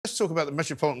talk about the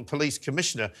Metropolitan Police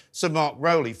Commissioner, Sir Mark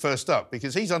Rowley, first up,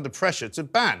 because he's under pressure to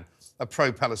ban a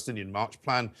pro-Palestinian march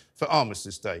planned for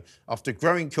Armistice Day after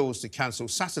growing calls to cancel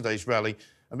Saturday's rally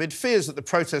amid fears that the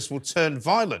protests will turn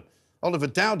violent. Oliver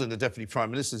Dowden, the Deputy Prime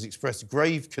Minister, has expressed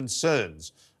grave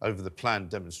concerns over the planned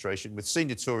demonstration, with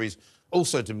senior Tories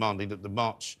also demanding that the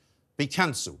march be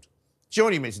cancelled.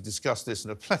 Joining me to discuss this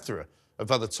and a plethora of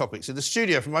other topics in the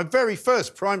studio for my very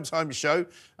first primetime show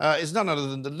is none other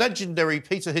than the legendary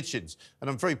Peter Hitchens, and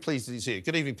I'm very pleased that he's here.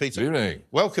 Good evening, Peter. Good evening.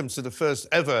 Welcome to the first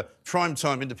ever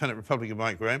primetime Independent Republican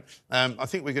Mike Graham. I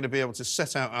think we're going to be able to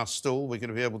set out our stall. We're going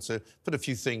to be able to put a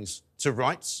few things to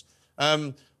rights.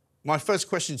 My first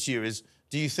question to you is,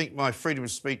 do you think my freedom of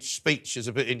speech is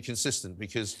a bit inconsistent?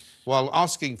 Because while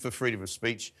asking for freedom of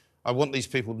speech, I want these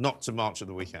people not to march at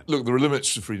the weekend. Look, there are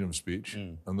limits to freedom of speech,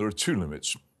 and there are two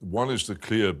limits. One is the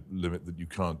clear limit that you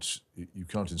can't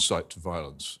incite to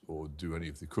violence or do any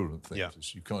of the equivalent things. Yeah.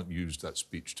 You can't use that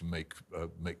speech to make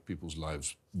people's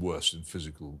lives worse in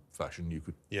physical fashion. You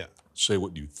could say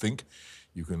what you think.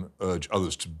 You can urge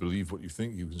others to believe what you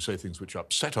think. You can say things which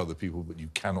upset other people, but you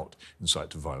cannot incite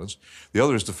to violence. The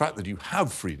other is the fact that you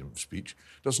have freedom of speech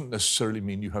doesn't necessarily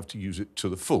mean you have to use it to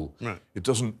the full. Right. It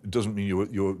doesn't mean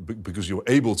you're because you're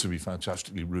able to be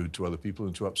fantastically rude to other people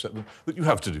and to upset them, that you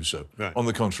have to do so. Right. On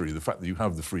the contrary, the fact that you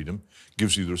have the freedom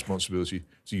gives you the responsibility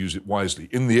to use it wisely.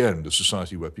 In the end, a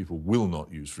society where people will not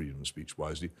use freedom of speech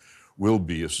wisely will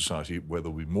be a society where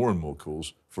there'll be more and more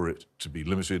calls for it to be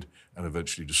limited and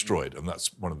eventually destroyed, and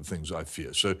that's one of the things I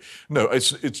fear. So, no, it's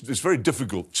very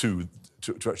difficult to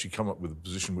actually come up with a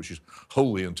position which is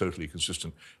wholly and totally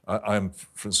consistent. I am,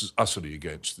 for instance, utterly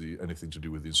against anything to do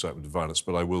with the incitement of violence,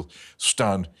 but I will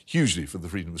stand hugely for the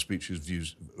freedom of speech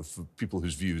for people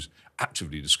whose views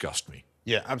actively disgust me.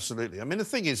 Yeah, absolutely. I mean, the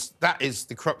thing is, that is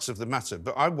the crux of the matter.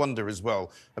 But I wonder as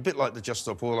well, a bit like the Just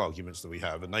Stop All arguments that we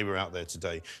have, and they were out there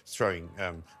today throwing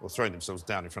themselves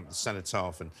down in front of the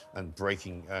cenotaph and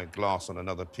breaking glass on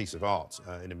another piece of art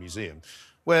in a museum,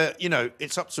 where, you know,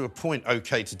 it's up to a point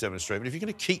OK to demonstrate. But if you're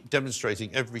going to keep demonstrating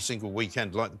every single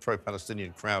weekend like the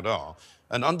pro-Palestinian crowd are,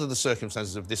 and under the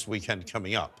circumstances of this weekend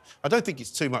coming up, I don't think it's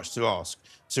too much to ask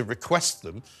to request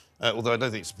them, although I don't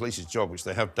think it's the police's job, which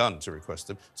they have done, to request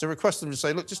them to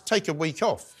say, look, just take a week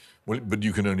off. Well, but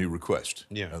you can only request,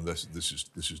 yeah. And this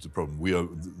is the problem. We are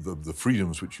the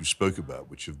freedoms which you spoke about,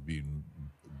 which have been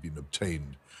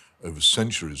obtained over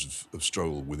centuries of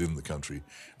struggle within the country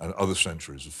and other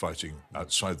centuries of fighting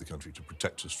outside the country to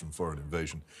protect us from foreign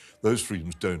invasion. Those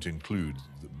freedoms don't include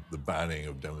the banning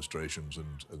of demonstrations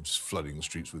and flooding the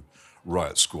streets with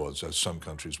riot squads, as some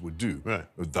countries would do. Right.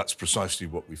 That's precisely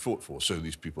what we fought for. So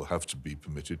these people have to be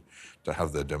permitted to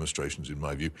have their demonstrations, in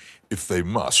my view. If they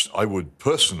must, I would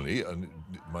personally, and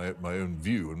my own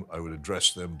view, and I would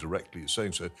address them directly as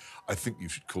saying so, I think you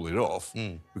should call it off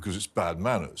because it's bad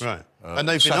manners. Right. And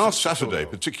they've been asked Saturday,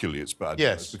 particularly, it's bad yes.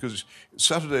 manners, because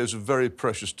Saturday is a very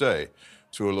precious day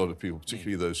to a lot of people,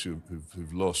 particularly those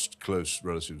who've lost close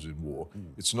relatives in war.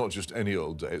 It's not just any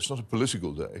old day. It's not a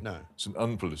political day. No. It's an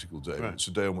unpolitical day. Right. It's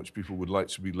a day on which people would like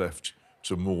to be left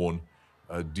to mourn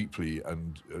deeply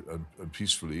and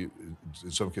peacefully,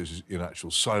 in some cases in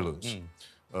actual silence,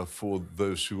 for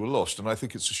those who were lost. And I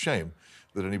think it's a shame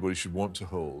that anybody should want to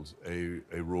hold a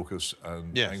raucous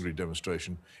and angry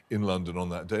demonstration in London on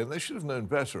that day. And they should have known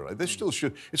better. They still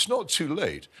should. It's not too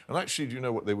late. And actually, do you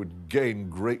know what? They would gain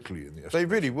greatly in the estimation. They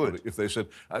really would. If they said,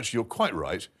 actually, you're quite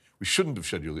right. We shouldn't have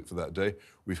scheduled it for that day.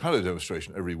 We've had a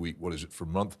demonstration every week. What is it, for a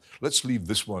month? Let's leave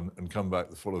this one and come back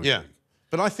the following week.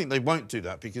 But I think they won't do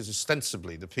that because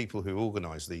ostensibly the people who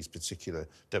organise these particular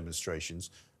demonstrations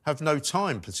have no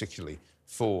time particularly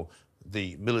for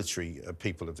the military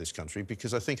people of this country,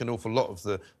 because I think an awful lot of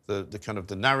the kind of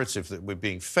the narrative that we're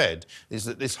being fed is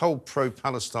that this whole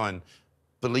pro-Palestine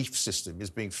belief system is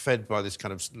being fed by this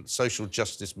kind of social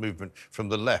justice movement from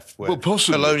the left, where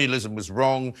colonialism was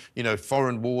wrong, you know,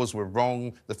 foreign wars were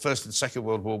wrong, the First and Second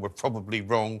World War were probably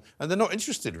wrong, and they're not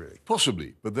interested, really.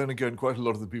 Possibly, but then again, quite a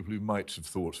lot of the people who might have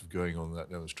thought of going on that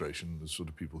demonstration, the sort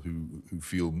of people who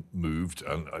feel moved,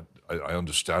 and I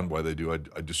understand why they do.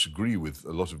 I disagree with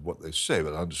a lot of what they say,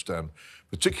 but I understand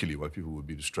particularly why people would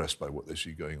be distressed by what they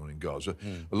see going on in Gaza.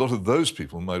 A lot of those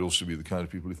people might also be the kind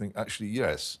of people who think, actually,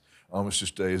 yes,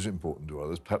 Armistice Day is important to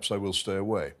others, perhaps I will stay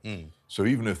away. So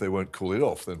even if they won't call it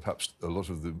off, then perhaps a lot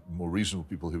of the more reasonable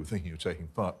people who are thinking of taking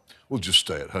part will just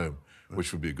stay at home,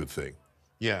 which would be a good thing.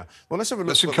 Yeah. Well, let's have a look.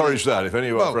 Let's encourage that. If any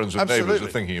of our friends and neighbours are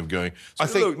thinking of going, I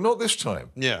think, look, not this time.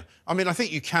 Yeah. I mean, I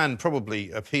think you can probably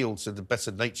appeal to the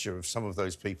better nature of some of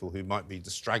those people who might be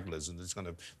the stragglers and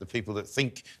the people that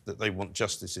think that they want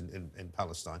justice in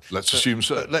Palestine. Let's assume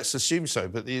so. Let's assume so.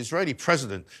 But the Israeli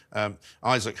president,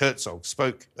 Isaac Herzog,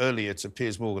 spoke earlier to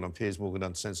Piers Morgan on Piers Morgan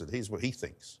Uncensored. Here's what he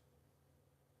thinks.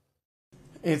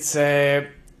 It's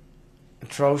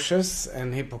atrocious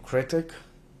and hypocritical.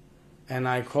 And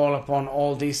I call upon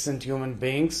all decent human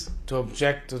beings to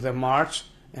object to the march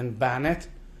and ban it,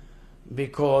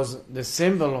 because the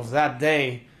symbol of that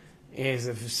day is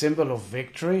a symbol of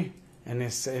victory, and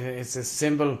it's a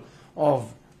symbol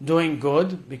of doing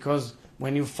good, because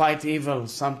when you fight evil,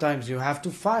 sometimes you have to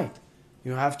fight.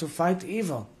 You have to fight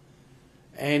evil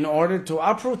in order to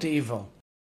uproot evil.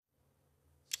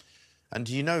 And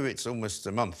you know, it's almost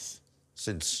a month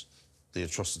since the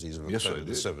atrocities of October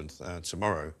the 7th.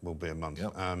 Tomorrow will be a month.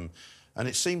 Yep. And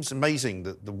it seems amazing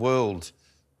that the world,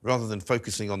 rather than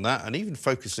focusing on that, and even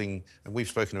focusing, and we've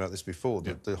spoken about this before,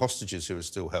 the hostages who are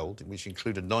still held, which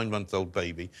include a 9-month-old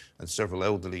baby and several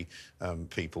elderly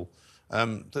people,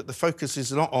 that the focus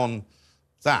is not on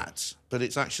that, but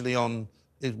it's actually on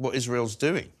what Israel's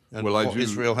doing and what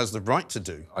Israel has the right to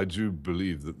do. I do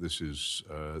believe that this is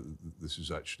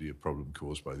actually a problem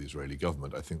caused by the Israeli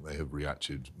government. I think they have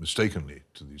reacted mistakenly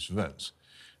to these events.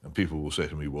 And people will say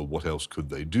to me, well, what else could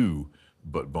they do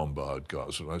but bombard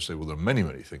Gaza? And I say, well, there are many,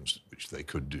 many things which they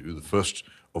could do, the first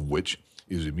of which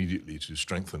is immediately to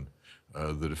strengthen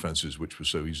the defences which were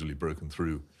so easily broken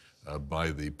through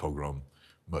by the pogrom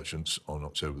merchants on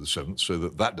October the 7th, so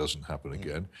that that doesn't happen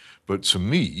again. But to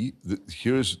me,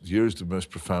 here's the most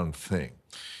profound thing.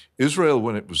 Israel,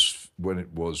 when it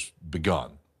was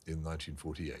begun in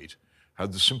 1948,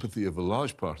 had the sympathy of a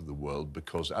large part of the world,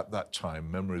 because at that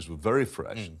time memories were very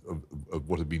fresh of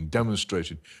what had been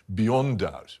demonstrated beyond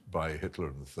doubt by Hitler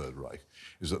and the Third Reich,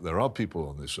 is that there are people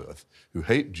on this earth who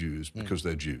hate Jews because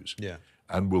they're Jews. Yeah.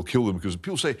 And will kill them because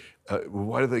people say, well,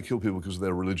 why do they kill people? Because of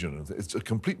their religion. It's a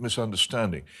complete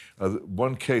misunderstanding.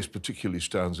 One case particularly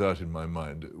stands out in my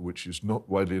mind, which is not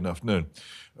widely enough known,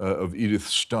 of Edith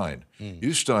Stein.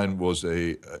 Edith Stein was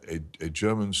a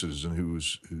German citizen who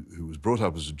was brought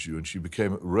up as a Jew, and she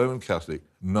became a Roman Catholic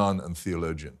nun and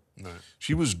theologian. Right.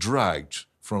 She was dragged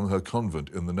from her convent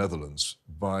in the Netherlands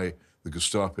by the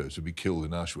Gestapo to be killed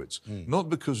in Auschwitz, not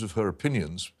because of her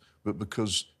opinions, but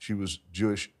because she was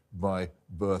Jewish by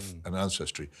birth and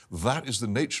ancestry. That is the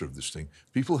nature of this thing.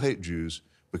 People hate Jews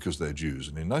because they're Jews.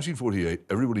 And in 1948,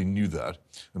 everybody knew that.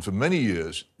 And for many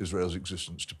years, Israel's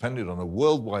existence depended on a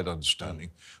worldwide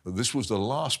understanding that this was the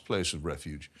last place of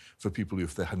refuge for people who,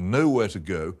 if they had nowhere to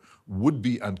go, would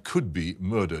be and could be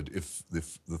murdered if the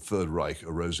Third Reich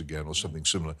arose again or something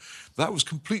similar. That was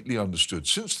completely understood.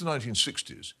 Since the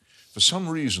 1960s, for some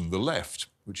reason, the left,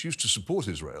 which used to support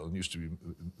Israel and used to be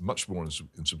much more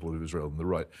in support of Israel than the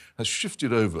right, has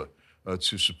shifted over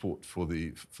to support for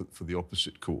the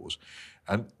opposite cause.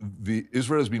 And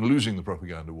Israel has been losing the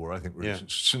propaganda war, I think, really,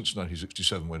 since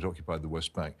 1967, when it occupied the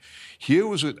West Bank. Here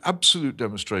was an absolute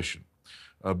demonstration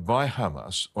by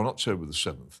Hamas on October the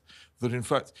 7th that, in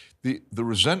fact, the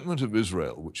resentment of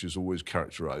Israel, which is always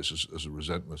characterized as a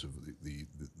resentment of the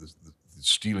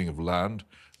stealing of land,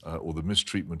 or the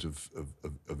mistreatment of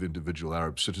individual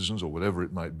Arab citizens, or whatever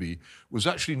it might be, was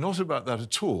actually not about that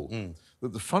at all.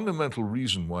 That the fundamental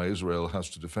reason why Israel has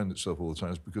to defend itself all the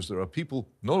time is because there are people,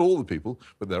 not all the people,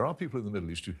 but there are people in the Middle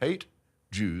East who hate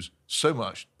Jews so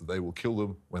much that they will kill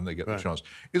them when they get the chance.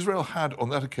 Israel had, on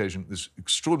that occasion, this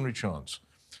extraordinary chance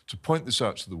to point this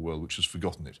out to the world, which has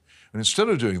forgotten it. And instead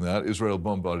of doing that, Israel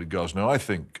bombarded Gaza. Now, I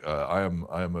think I am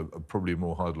probably a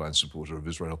more hardline supporter of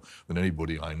Israel than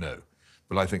anybody I know.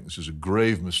 But I think this is a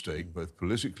grave mistake, both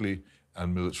politically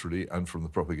and militarily, and from the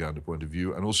propaganda point of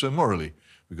view, and also morally,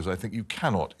 because I think you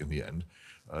cannot, in the end,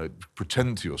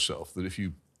 pretend to yourself that if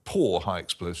you pour high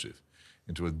explosive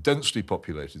into a densely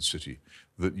populated city,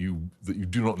 that you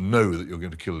do not know that you're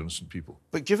going to kill innocent people.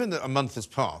 But given that a month has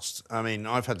passed, I mean,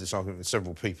 I've had this argument with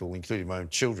several people, including my own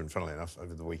children, funnily enough,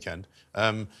 over the weekend.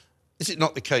 Is it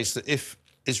not the case that if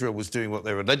Israel was doing what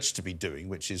they're alleged to be doing,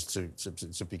 which is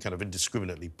to be kind of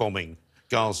indiscriminately bombing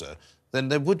Gaza, then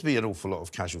there would be an awful lot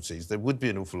of casualties. There would be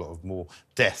an awful lot of more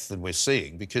death than we're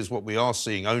seeing, because what we are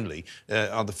seeing only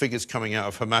are the figures coming out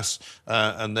of Hamas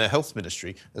and their health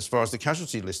ministry as far as the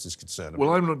casualty list is concerned.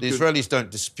 Well, the Israelis don't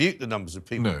dispute the numbers of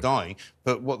people dying,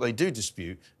 but what they do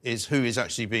dispute is who is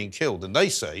actually being killed. And they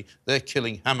say they're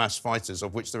killing Hamas fighters,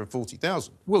 of which there are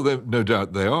 40,000. Well, no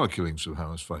doubt they are killing some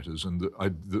Hamas fighters, and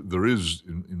there is,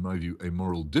 in my view, a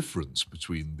moral difference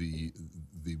between the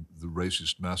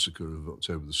racist massacre of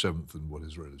October the 7th and what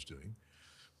Israel is doing.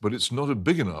 but it's not a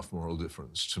big enough moral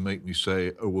difference to make me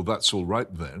say, oh, well, that's all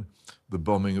right then. The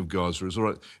bombing of Gaza is all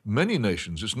right. Many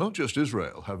nations, it's not just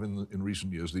Israel, have in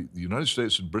recent years, the United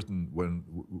States and Britain,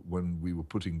 when we were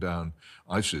putting down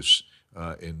ISIS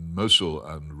in Mosul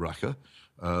and Raqqa,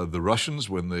 the Russians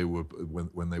when they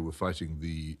were fighting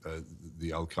the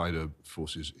Al-Qaeda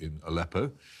forces in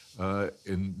Aleppo,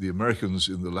 in the Americans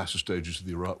in the latter stages of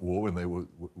the Iraq War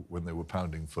when they were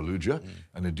pounding Fallujah,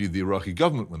 and indeed the Iraqi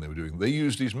government when they were doing. They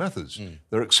used these methods.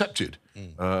 They're accepted,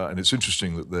 and it's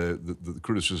interesting that the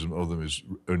criticism of them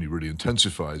only really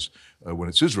intensifies when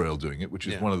it's Israel doing it, which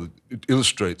is it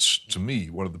illustrates to me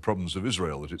one of the problems of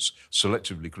Israel, that it's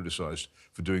selectively criticized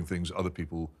for doing things other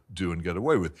people do and get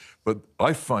away with. But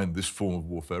I find this form of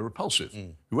warfare repulsive.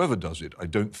 Whoever does it, I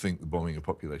don't think the bombing of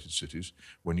populated cities,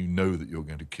 when you know that you're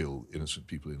going to kill innocent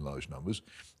people in large numbers,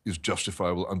 is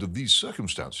justifiable under these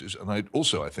circumstances. And I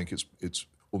think it's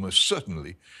almost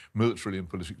certainly militarily and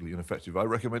politically ineffective. I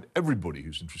recommend everybody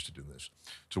who's interested in this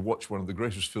to watch one of the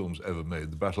greatest films ever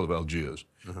made, The Battle of Algiers,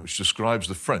 which describes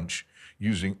the French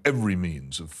using every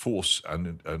means of force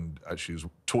and actually as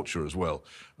torture as well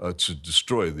to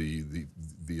destroy the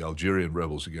Algerian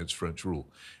rebels against French rule.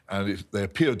 And they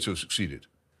appeared to have succeeded.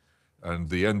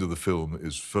 And the end of the film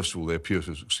is, first of all, they appear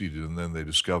to have succeeded, and then they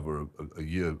discover a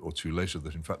year or two later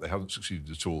that, in fact, they haven't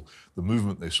succeeded at all. The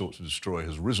movement they sought to destroy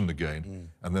has risen again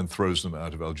and then throws them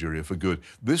out of Algeria for good.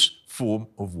 This form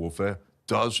of warfare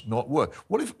does not work.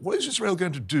 What is Israel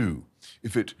going to do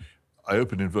if it, I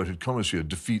open inverted commas here,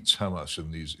 defeats Hamas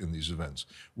in these events?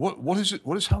 What is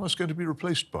Hamas going to be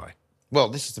replaced by? Well,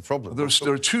 this is the problem.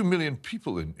 There are 2 million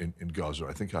people in Gaza.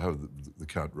 I think I have the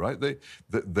count right.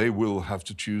 They will have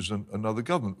to choose another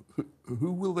government.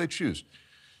 Who will they choose?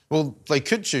 Well, they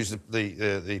could choose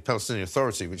the Palestinian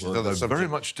Authority, which is another subject. Very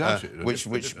much doubt it. Which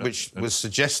was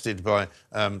suggested by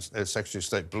Secretary of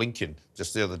State Blinken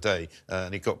just the other day,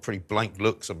 and he got pretty blank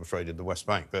looks, I'm afraid, in the West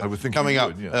Bank. But I would think coming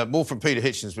up, would, more from Peter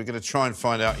Hitchens. We're going to try and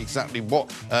find out exactly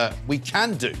what we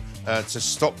can do to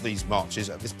stop these marches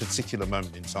at this particular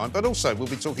moment in time. But also, we'll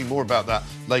be talking more about that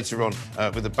later on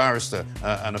with a barrister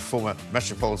and a former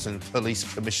Metropolitan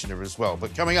Police Commissioner as well.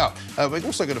 But coming up, we're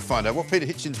also going to find out what Peter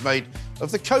Hitchens made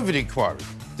of the COVID inquiry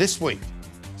this week.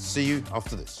 See you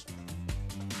after this.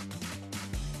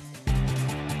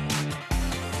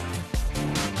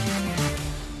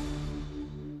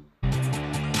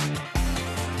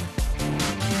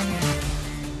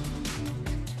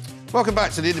 Welcome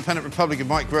back to the Independent Republic of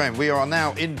Mike Graham. We are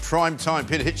now in prime time.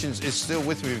 Peter Hitchens is still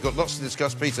with me. We've got lots to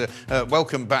discuss. Peter,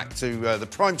 welcome back to the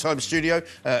prime time studio.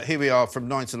 Here we are from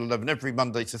 9 till 11 every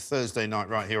Monday to Thursday night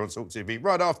right here on talkTV,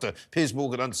 right after Piers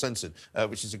Morgan Uncensored,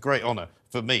 which is a great honour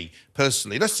for me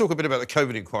personally. Let's talk a bit about the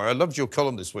COVID inquiry. I loved your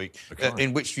column this week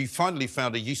in which you finally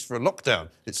found a use for a lockdown,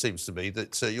 it seems to me,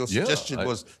 that your suggestion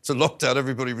was to lock down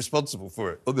everybody responsible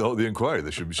for it. Oh, the inquiry,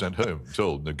 they should be sent home,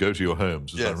 told, no, go to your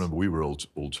homes. As I remember, we were all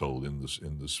told in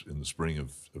the spring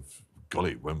of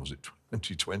golly, when was it?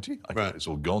 2020? Right. It's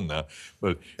all gone now.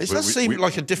 But it does seem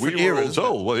like a different era. We were all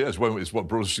told. Well, yes, it's what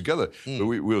brought us together. But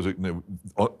we were,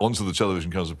 onto the television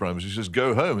comes the Prime Minister. He says,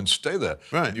 go home and stay there.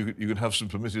 Right. You can have some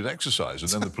permitted exercise.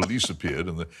 And then the police appeared,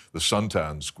 and the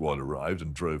suntan squad arrived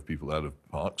and drove people out of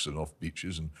parks and off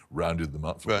beaches and rounded them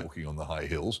up for walking on the high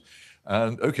hills.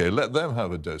 And okay, let them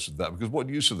have a dose of that, because what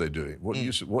use are they doing?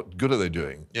 What good are they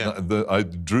doing? Yeah. I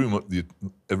drew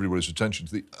everybody's attention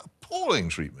to the appalling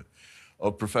treatment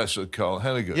of Professor Carl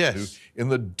Hennigan, who, in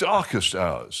the darkest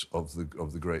hours of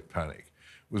the Great Panic,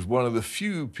 was one of the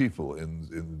few people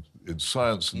in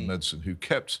science and medicine who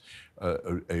kept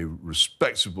a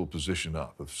respectable position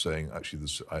up of saying, actually,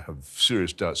 I have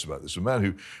serious doubts about this. A man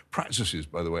who practices,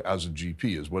 by the way, as a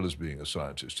GP as well as being a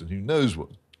scientist, and who knows what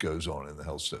goes on in the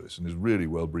health service and is really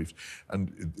well briefed,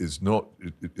 and it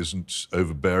isn't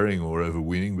overbearing or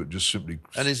overweening, but just simply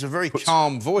and it's a very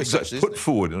calm voice. Put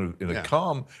forward in a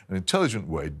calm and intelligent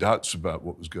way doubts about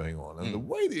what was going on, and the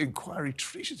way the inquiry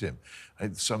treated him. I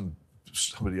had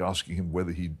somebody asking him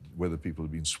whether people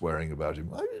had been swearing about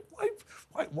him.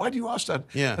 Why do you ask that?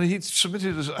 Yeah. And he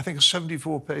submitted, I think, a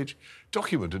 74-page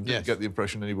document and didn't get the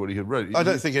impression anybody had read it. I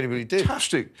don't think anybody did.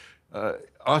 Fantastic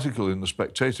article in The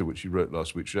Spectator, which he wrote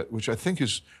last week, which I think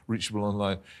is reachable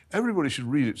online. Everybody should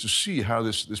read it to see how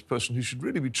this person, who should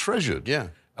really be treasured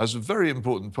as a very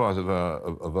important part of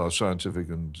our scientific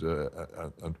and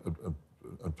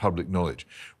public knowledge,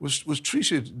 was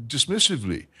treated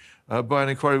dismissively by an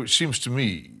inquiry which seems to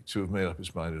me to have made up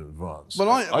its mind in advance.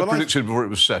 I predicted before it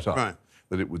was set up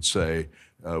that it would say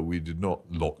we did not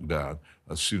lock down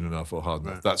soon enough or hard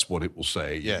enough. That's what it will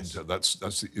say. Yes. And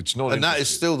it's not. And that is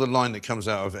still the line that comes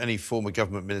out of any former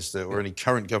government minister or any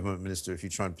current government minister if you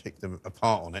try and pick them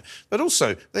apart on it. But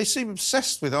also, they seem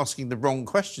obsessed with asking the wrong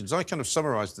questions. I kind of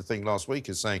summarised the thing last week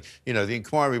as saying, you know, the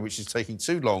inquiry which is taking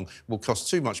too long will cost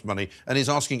too much money and is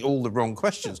asking all the wrong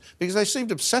questions. Because they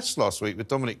seemed obsessed last week with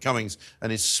Dominic Cummings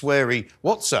and his sweary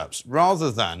WhatsApps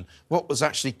rather than what was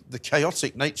actually the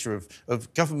chaotic nature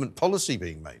of government policy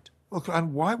being made. Well,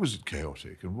 and why was it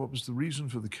chaotic, and what was the reason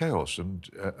for the chaos, and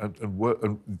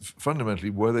fundamentally,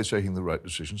 were they taking the right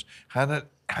decisions? Had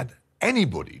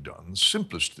anybody done the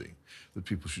simplest thing that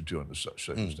people should do under such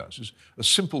circumstances, a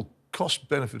simple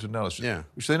cost-benefit analysis,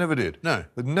 which they never did. No.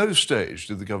 At no stage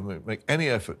did the government make any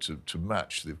effort to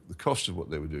match the cost of what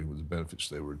they were doing with the benefits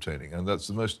they were obtaining, and that's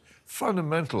the most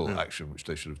fundamental action which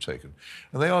they should have taken.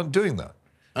 And they aren't doing that.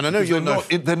 And I know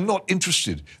they're not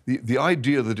interested. The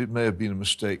idea that it may have been a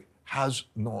mistake has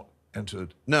not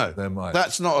entered their mind.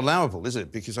 That's not allowable, is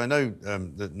it? Because I know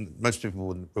that most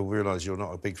people will realise you're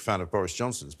not a big fan of Boris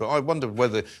Johnson's, but I wondered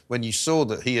whether, when you saw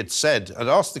that he had said and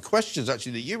asked the questions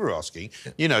actually that you were asking,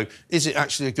 you know, is it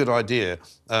actually a good idea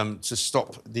to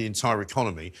stop the entire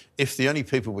economy if the only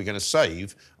people we're going to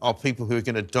save are people who are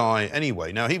going to die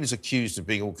anyway? Now, he was accused of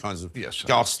being all kinds of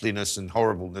ghastliness and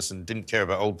horribleness and didn't care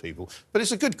about old people, but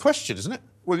it's a good question, isn't it?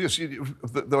 Well, yes,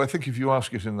 though I think if you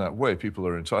ask it in that way, people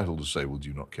are entitled to say, well, do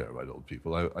you not care about old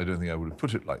people? I don't think I would have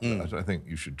put it like that. I think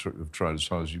you should have tried as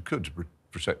hard as you could to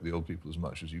protect the old people as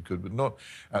much as you could, but not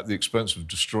at the expense of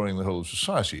destroying the whole of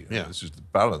society. This is the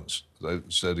balance, as I've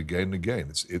said again and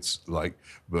again. It's like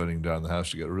burning down the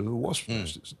house to get rid of the wasp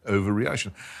nest. It's an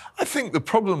overreaction. I think the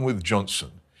problem with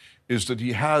Johnson is that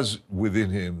he has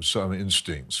within him some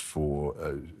instincts for...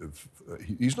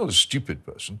 he's not a stupid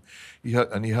person, he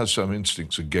has some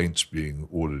instincts against being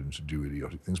ordered into do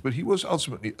idiotic things, but he was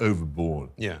ultimately overborne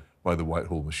by the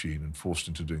Whitehall machine and forced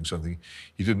into doing something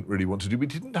he didn't really want to do, but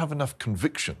he didn't have enough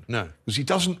conviction. No. Because he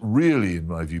doesn't really, in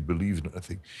my view, believe in it, I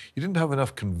think. He didn't have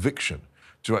enough conviction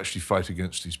to actually fight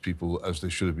against these people as they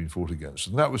should have been fought against,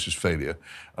 and that was his failure.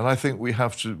 And I think we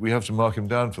have to mark him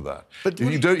down for that. But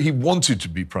he wanted to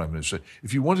be prime minister.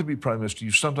 If you want to be prime minister,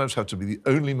 you sometimes have to be the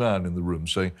only man in the room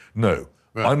saying, "No,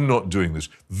 I'm not doing this.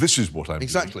 This is what I'm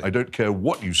doing. I don't care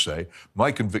what you say.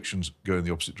 My convictions go in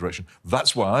the opposite direction.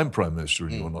 That's why I'm prime minister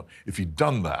and you're not." If he'd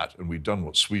done that, and we'd done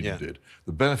what Sweden did,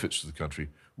 the benefits to the country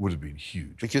would have been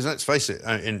huge. Because let's face it,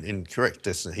 in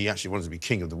correctness, he actually wanted to be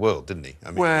king of the world, didn't he?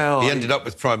 I mean, he ended up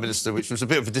with prime minister, which was a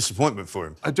bit of a disappointment for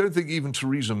him. I don't think even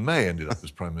Theresa May ended up as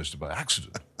prime minister by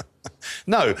accident.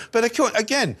 No, but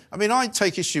again, I mean, I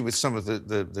take issue with some of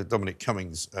the Dominic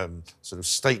Cummings sort of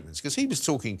statements, because he was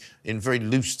talking in very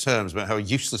loose terms about how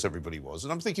useless everybody was.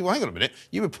 And I'm thinking, well, hang on a minute,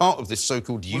 you were part of this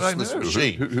so-called useless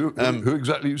machine. Who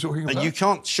exactly are you talking about? And you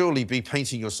can't surely be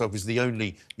painting yourself as the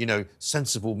only, you know,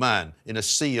 sensible man in a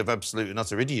sea of absolute and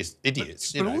utter idiots.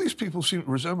 But all these people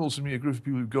resemble to me a group of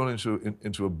people who've gone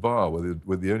into a bar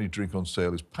where the only drink on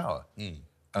sale is power.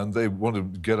 And they want to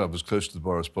get up as close to the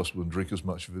bar as possible and drink as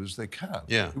much of it as they can.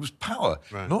 It was power,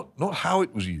 not how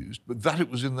it was used, but that it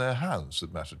was in their hands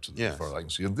that mattered to them, as far as I can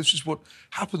see. And this is what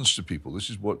happens to people. This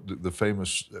is what the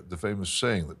famous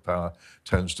saying that power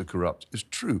tends to corrupt is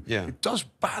true. It does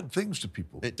bad things to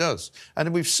people. It does.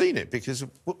 And we've seen it, because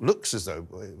what looks as though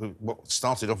what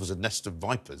started off as a nest of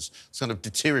vipers kind of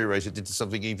deteriorated into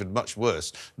something even much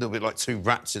worse, a little bit like two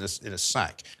rats in a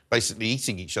sack, basically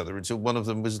eating each other until one of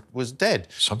them was dead.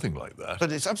 Something like that.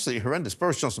 But it's absolutely horrendous.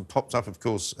 Boris Johnson popped up, of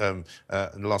course, in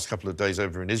the last couple of days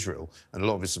over in Israel, and a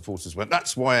lot of his supporters went,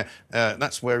 that's where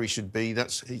he should be,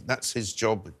 that's his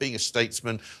job, being a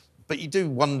statesman. But you do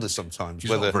wonder sometimes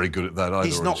whether... He's not very good at that either.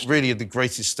 He's not really the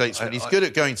greatest statesman. He's good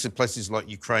at going to places like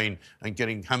Ukraine and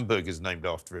getting hamburgers named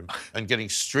after him and getting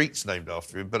streets named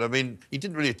after him. But, I mean, he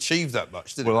didn't really achieve that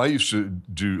much, did he? Well, I used to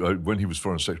do... when he was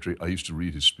Foreign Secretary, I used to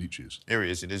read his speeches. Here he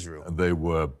is in Israel. And they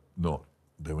were not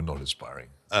inspiring.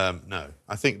 No.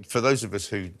 I think for those of us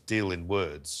who deal in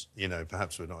words, you know,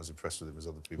 perhaps we're not as impressed with him as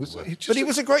other people were. But he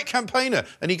was a great campaigner,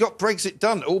 and he got Brexit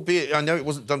done, albeit I know it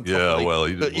wasn't done properly. Yeah, well,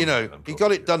 you know, he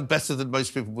got it done better than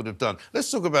most people would have done.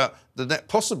 Let's talk about the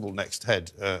possible next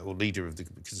head or leader of the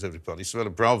Conservative Party,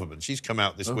 Suella Braverman. She's come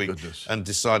out this week and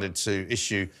decided to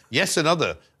issue yet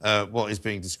another what is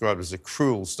being described as a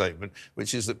cruel statement,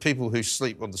 which is that people who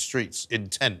sleep on the streets in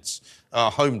tents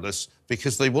are homeless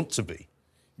because they want to be.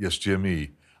 Yes,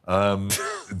 Jimmy.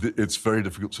 It's very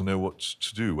difficult to know what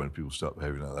to do when people start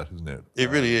behaving like that, isn't it? It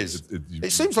really is.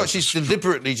 It seems like she's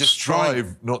deliberately just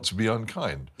strive not to be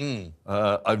unkind.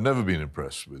 I've never been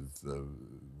impressed with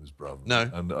Ms. Braverman. No.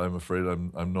 And I'm afraid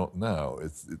I'm not now.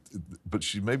 But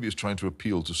she maybe is trying to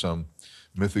appeal to some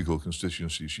mythical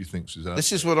constituency she thinks is out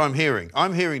This is what I'm hearing.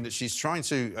 I'm hearing that she's trying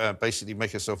to basically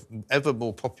make herself ever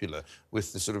more popular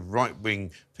with the sort of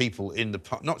right-wing people in the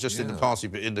not just in the party,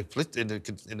 but in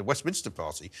the Westminster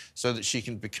Party, so that she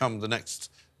can become the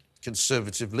next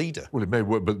Conservative leader. Well, it may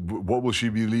work, but what will she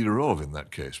be leader of in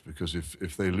that case? Because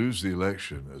if they lose the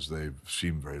election, as they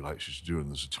seem very likely to do, and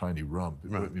there's a tiny rump, it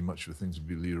won't be much of a thing to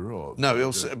be leader of. No,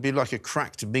 it'll be like a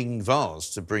cracked Ming vase,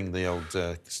 to bring the old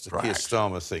Keir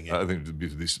Starmer thing in. I think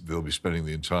they'll be spending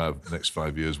the entire next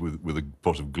 5 years with a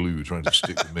pot of glue trying to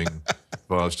stick the Ming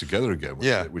vase together again.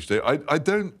 I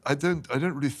don't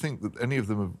really think that any of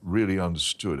them have really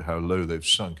understood how low they've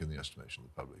sunk in the estimation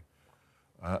of the public.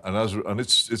 And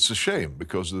it's a shame,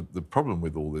 because the problem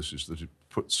with all this is that it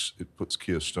puts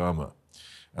Keir Starmer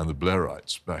and the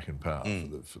Blairites back in power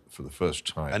for the first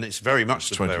time. And it's very much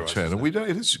the 2010. Blairites. And we don't.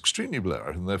 It is extremely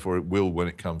Blairite, and therefore it will, when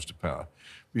it comes to power,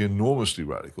 be enormously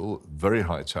radical, very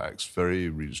high tax, very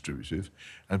redistributive,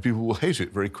 and people will hate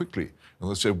it very quickly. And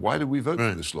they'll say, why did we vote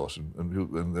for this lot?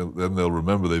 And then they'll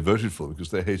remember they voted for them because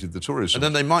they hated the Tories. And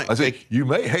then they might... I think you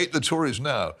may hate the Tories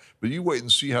now, but you wait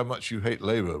and see how much you hate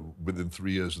Labour within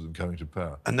 3 years of them coming to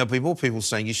power. And there'll be more people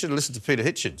saying, you should have listened to Peter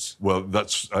Hitchens. Well,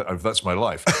 that's my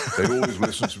life. They always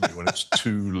listen to me when it's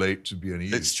too late to be any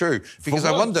use. It's true. Because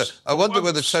I wonder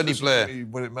whether Tony Blair...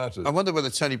 when it matters. I wonder whether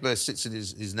Tony Blair sits in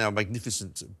his now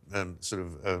magnificent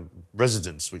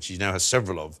residence, which he now has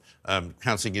several of,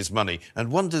 counting his money,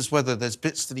 and wonders whether there's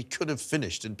bits that he could have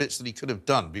finished and bits that he could have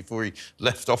done before he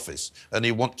left office, and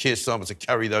he want Keir Starmer to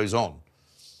carry those on.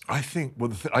 I think,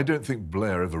 I don't think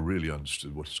Blair ever really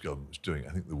understood what his government was doing.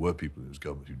 I think there were people in his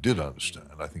government who did understand.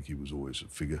 I think he was always a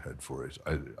figurehead for it.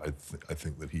 I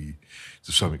think that he,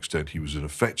 to some extent, he was an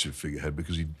effective figurehead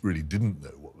because he really didn't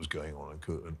know what was going on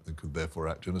and could therefore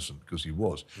act innocent, because he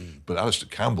was. But Alistair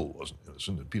Campbell wasn't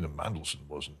innocent, and Peter Mandelson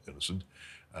wasn't innocent,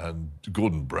 and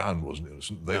Gordon Brown wasn't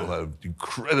innocent. They all had an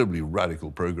incredibly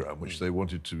radical programme which they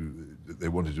wanted to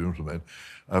implement,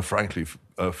 frankly,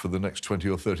 for the next 20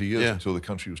 or 30 years until the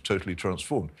country was totally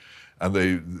transformed. And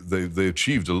they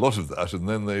achieved a lot of that, and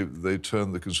then they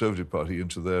turned the Conservative Party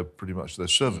into pretty much their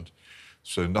servant.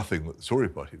 So nothing that the Tory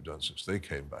Party have done since they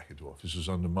came back into office has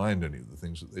undermined any of the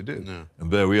things that they did. No.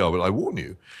 And there we are. But I warn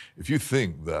you, if you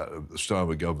think that the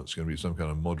Starmer government's going to be some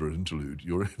kind of moderate interlude,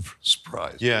 you're in for a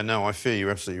surprise. Yeah, no, I fear you're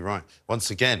absolutely right.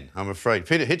 Once again, I'm afraid.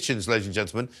 Peter Hitchens, ladies and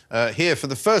gentlemen, here for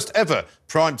the first ever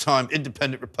prime-time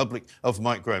independent Republic of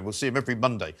Mike Graham. We'll see him every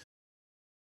Monday